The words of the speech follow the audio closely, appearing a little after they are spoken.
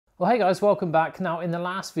Well, hey guys, welcome back. Now, in the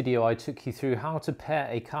last video, I took you through how to pair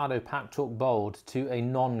a Cardo Packtalk Bold to a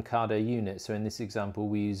non-Cardo unit. So in this example,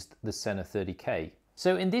 we used the Sena 30K.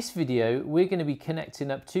 So in this video, we're going to be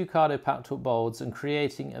connecting up two Cardo Packtalk Bolds and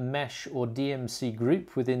creating a mesh or DMC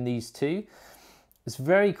group within these two. It's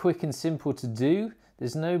very quick and simple to do.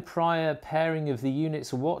 There's no prior pairing of the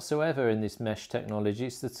units whatsoever in this mesh technology.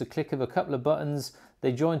 It's just a click of a couple of buttons,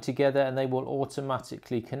 they join together and they will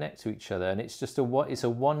automatically connect to each other. And it's just a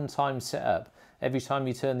one-time setup. Every time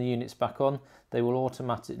you turn the units back on, they will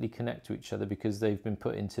automatically connect to each other because they've been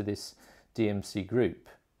put into this DMC group.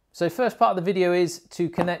 So first part of the video is to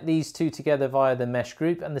connect these two together via the mesh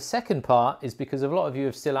group. And the second part is because a lot of you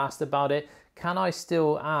have still asked about it. Can I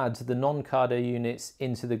still add the non-Cardo units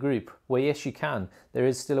into the group? Well, yes, you can. There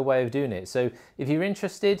is still a way of doing it. So if you're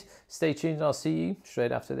interested, stay tuned. I'll see you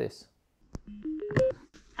straight after this.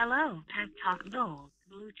 Hello, Packtalk Bold,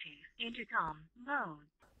 Bluetooth, Intercom mode.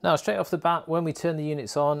 Now, straight off the bat, when we turn the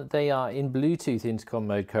units on, they are in Bluetooth intercom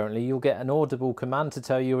mode currently. You'll get an audible command to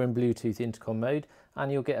tell you you're in Bluetooth intercom mode,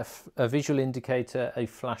 and you'll get a visual indicator, a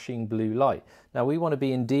flashing blue light. Now, we want to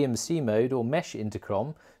be in DMC mode or mesh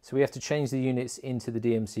intercom, so we have to change the units into the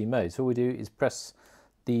DMC mode. So all we do is press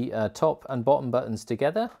the top and bottom buttons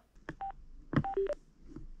together.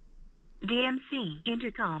 DMC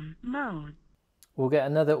intercom mode. We'll get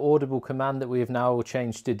another audible command that we have now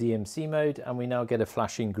changed to DMC mode, and we now get a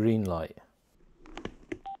flashing green light.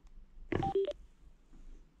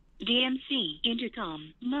 DMC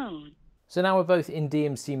intercom mode. So now we're both in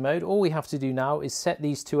DMC mode. All we have to do now is set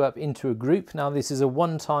these two up into a group. Now this is a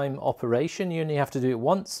one-time operation. You only have to do it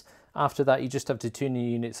once. After that, you just have to tune your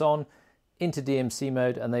units on into DMC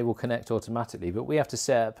mode and they will connect automatically. But we have to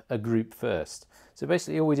set up a group first. So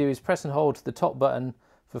basically all we do is press and hold the top button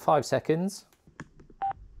for 5 seconds.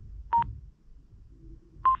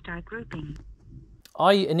 Start grouping.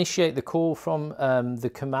 I initiate the call from the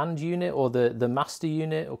command unit or the master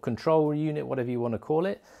unit or control unit, whatever you want to call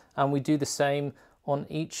it. And we do the same on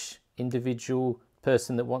each individual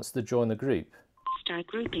person that wants to join the group. Start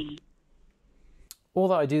grouping. All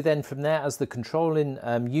that I do then from there as the controlling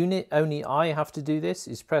unit, only I have to do this,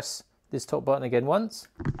 is press this top button again once.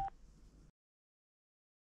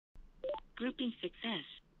 Grouping success.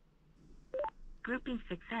 Grouping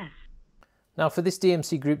success. Now for this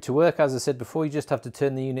DMC group to work, as I said before, you just have to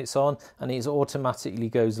turn the units on and it automatically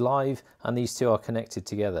goes live and these two are connected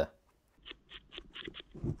together.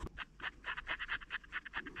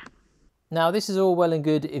 Now this is all well and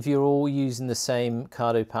good if you're all using the same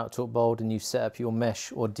Cardo Packtalk Bold and you've set up your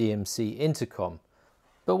mesh or DMC intercom.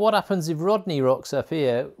 But what happens if Rodney rocks up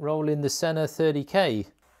here rolling the Sena 30K?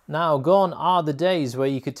 Now gone are the days where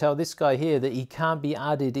you could tell this guy here that he can't be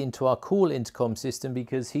added into our cool intercom system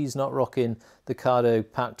because he's not rocking the Cardo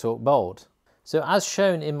Packtalk Bold. So as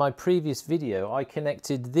shown in my previous video, I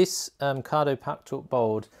connected this Cardo Packtalk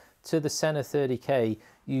Bold to the Sena 30K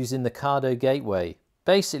using the Cardo gateway.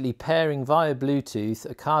 Basically pairing via Bluetooth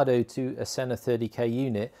a Cardo to a Sena 30K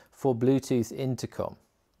unit for Bluetooth intercom.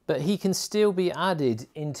 But he can still be added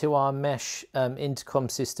into our mesh intercom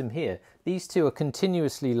system here. These two are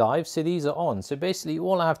continuously live, so these are on. So basically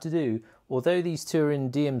all I have to do, although these two are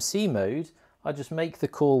in DMC mode, I just make the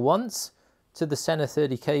call once to the Sena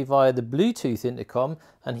 30K via the Bluetooth intercom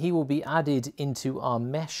and he will be added into our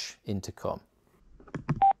mesh intercom.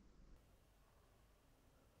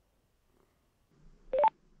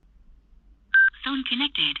 Phone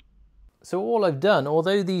connected. So all I've done,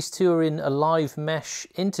 although these two are in a live mesh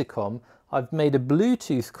intercom, I've made a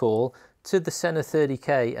Bluetooth call to the Sena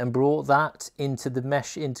 30K and brought that into the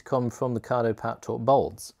mesh intercom from the Cardo Packtalk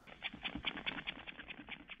Bolds.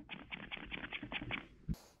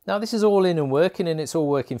 Now this is all in and working and it's all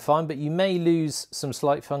working fine, but you may lose some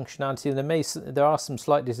slight functionality and there are some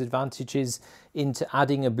slight disadvantages into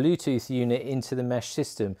adding a Bluetooth unit into the mesh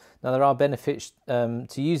system. Now there are benefits to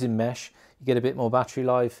using mesh. You get a bit more battery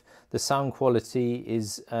life, the sound quality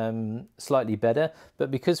is slightly better, but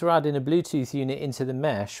because we're adding a Bluetooth unit into the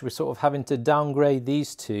mesh, we're sort of having to downgrade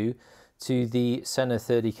these two to the Sena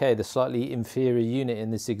 30K, the slightly inferior unit in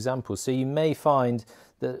this example. So you may find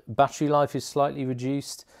that battery life is slightly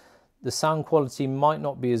reduced. The sound quality might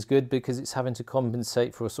not be as good because it's having to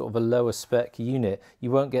compensate for a sort of a lower spec unit. You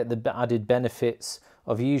won't get the added benefits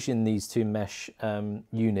of using these two mesh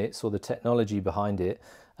units or the technology behind it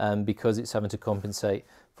because it's having to compensate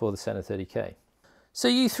for the Sena 30K. So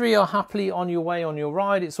you three are happily on your way on your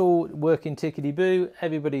ride. It's all working tickety-boo.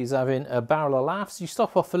 Everybody's having a barrel of laughs. You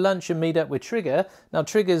stop off for lunch and meet up with Trigger. Now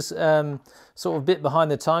Trigger's sort of a bit behind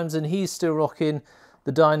the times and he's still rocking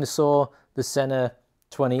the dinosaur, the Sena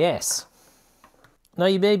 20S. Now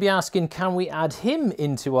you may be asking, can we add him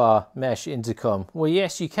into our mesh intercom? Well,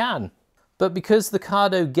 yes, you can. But because the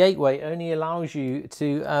Cardo gateway only allows you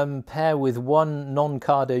to pair with one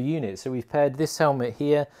non-Cardo unit, so we've paired this helmet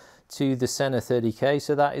here to the Sena 30K,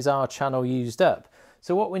 so that is our channel used up.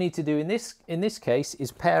 So what we need to do in this case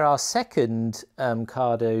is pair our second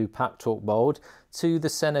Cardo Packtalk bolt to the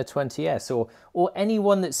Sena 20S, or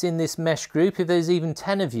anyone that's in this mesh group. If there's even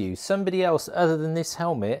 10 of you, somebody else other than this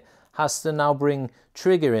helmet has to now bring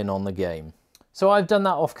trigger in on the game. So I've done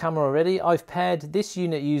that off camera already. I've paired this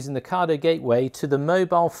unit using the Cardo gateway to the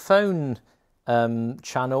mobile phone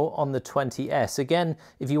channel on the 20S. Again,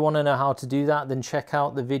 if you want to know how to do that, then check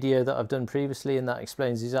out the video that I've done previously, and that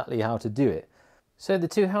explains exactly how to do it. So the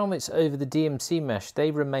two helmets over the DMC mesh,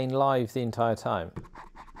 they remain live the entire time.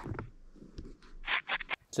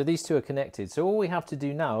 So these two are connected. So all we have to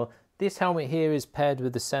do now, this helmet here is paired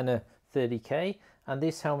with the Sena 30K, and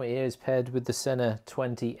this helmet here is paired with the Sena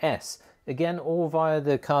 20S. Again, all via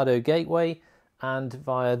the Cardo gateway and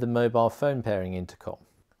via the mobile phone pairing intercom.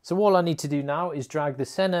 So all I need to do now is drag the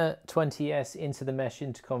Sena 20S into the mesh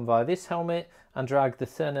intercom via this helmet, and drag the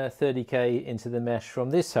Sena 30K into the mesh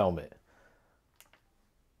from this helmet.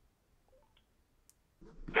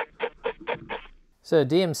 So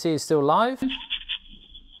DMC is still live,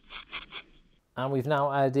 and we've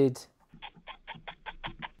now added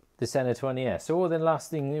the Sena 20S. So all the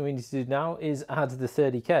last thing we need to do now is add the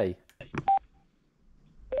 30K.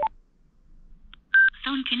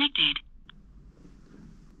 Phone connected.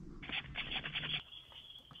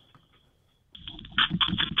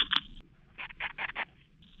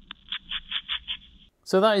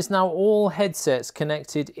 So that is now all headsets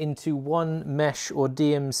connected into one mesh or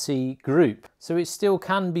DMC group. So it still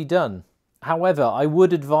can be done. However, I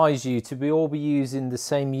would advise you to all be using the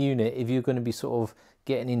same unit if you're going to be sort of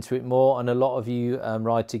getting into it more, and a lot of you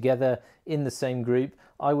ride together in the same group.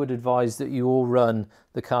 I would advise that you all run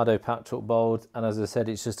the Cardo Packtalk bolt, and as I said,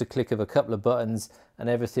 it's just a click of a couple of buttons and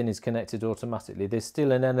everything is connected automatically. There's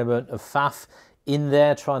still an element of faff in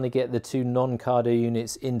there trying to get the two non-Cardo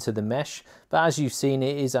units into the mesh, but as you've seen,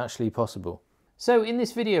 it is actually possible. So in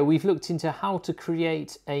this video, we've looked into how to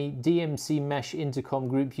create a DMC mesh intercom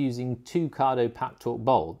group using two Cardo Packtalk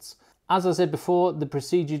bolts. As I said before, the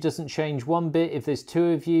procedure doesn't change one bit if there's 2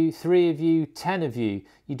 of you, 3 of you, 10 of you.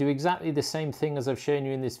 You do exactly the same thing as I've shown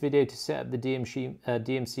you in this video to set up the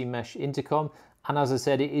DMC mesh intercom. And as I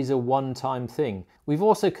said, it is a one-time thing. We've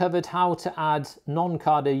also covered how to add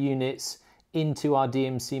non-Cardo units into our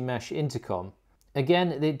DMC mesh intercom.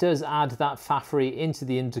 Again, it does add that faffery into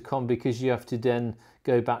the intercom because you have to then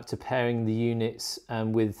go back to pairing the units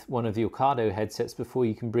with one of your Cardo headsets before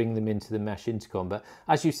you can bring them into the mesh intercom. But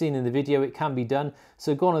as you've seen in the video, it can be done.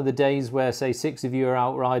 So gone are the days where, say, 6 of you are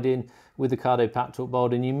out riding with the Cardo Packtalk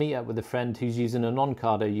bolt and you meet up with a friend who's using a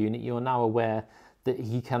non-Cardo unit. You're now aware that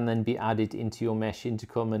he can then be added into your mesh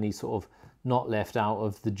intercom, and he's sort of not left out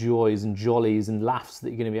of the joys and jollies and laughs that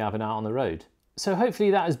you're going to be having out on the road. So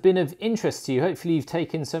hopefully that has been of interest to you. Hopefully you've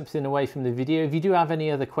taken something away from the video. If you do have any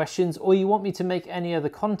other questions, or you want me to make any other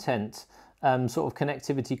content, sort of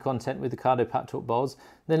connectivity content with the Cardo Packtalk bolts,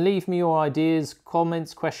 then leave me your ideas,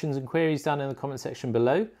 comments, questions and queries down in the comment section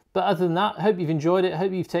below. But other than that, I hope you've enjoyed it. I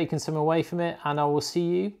hope you've taken some away from it, and I will see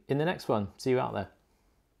you in the next one. See you out there.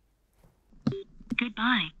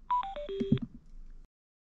 Goodbye.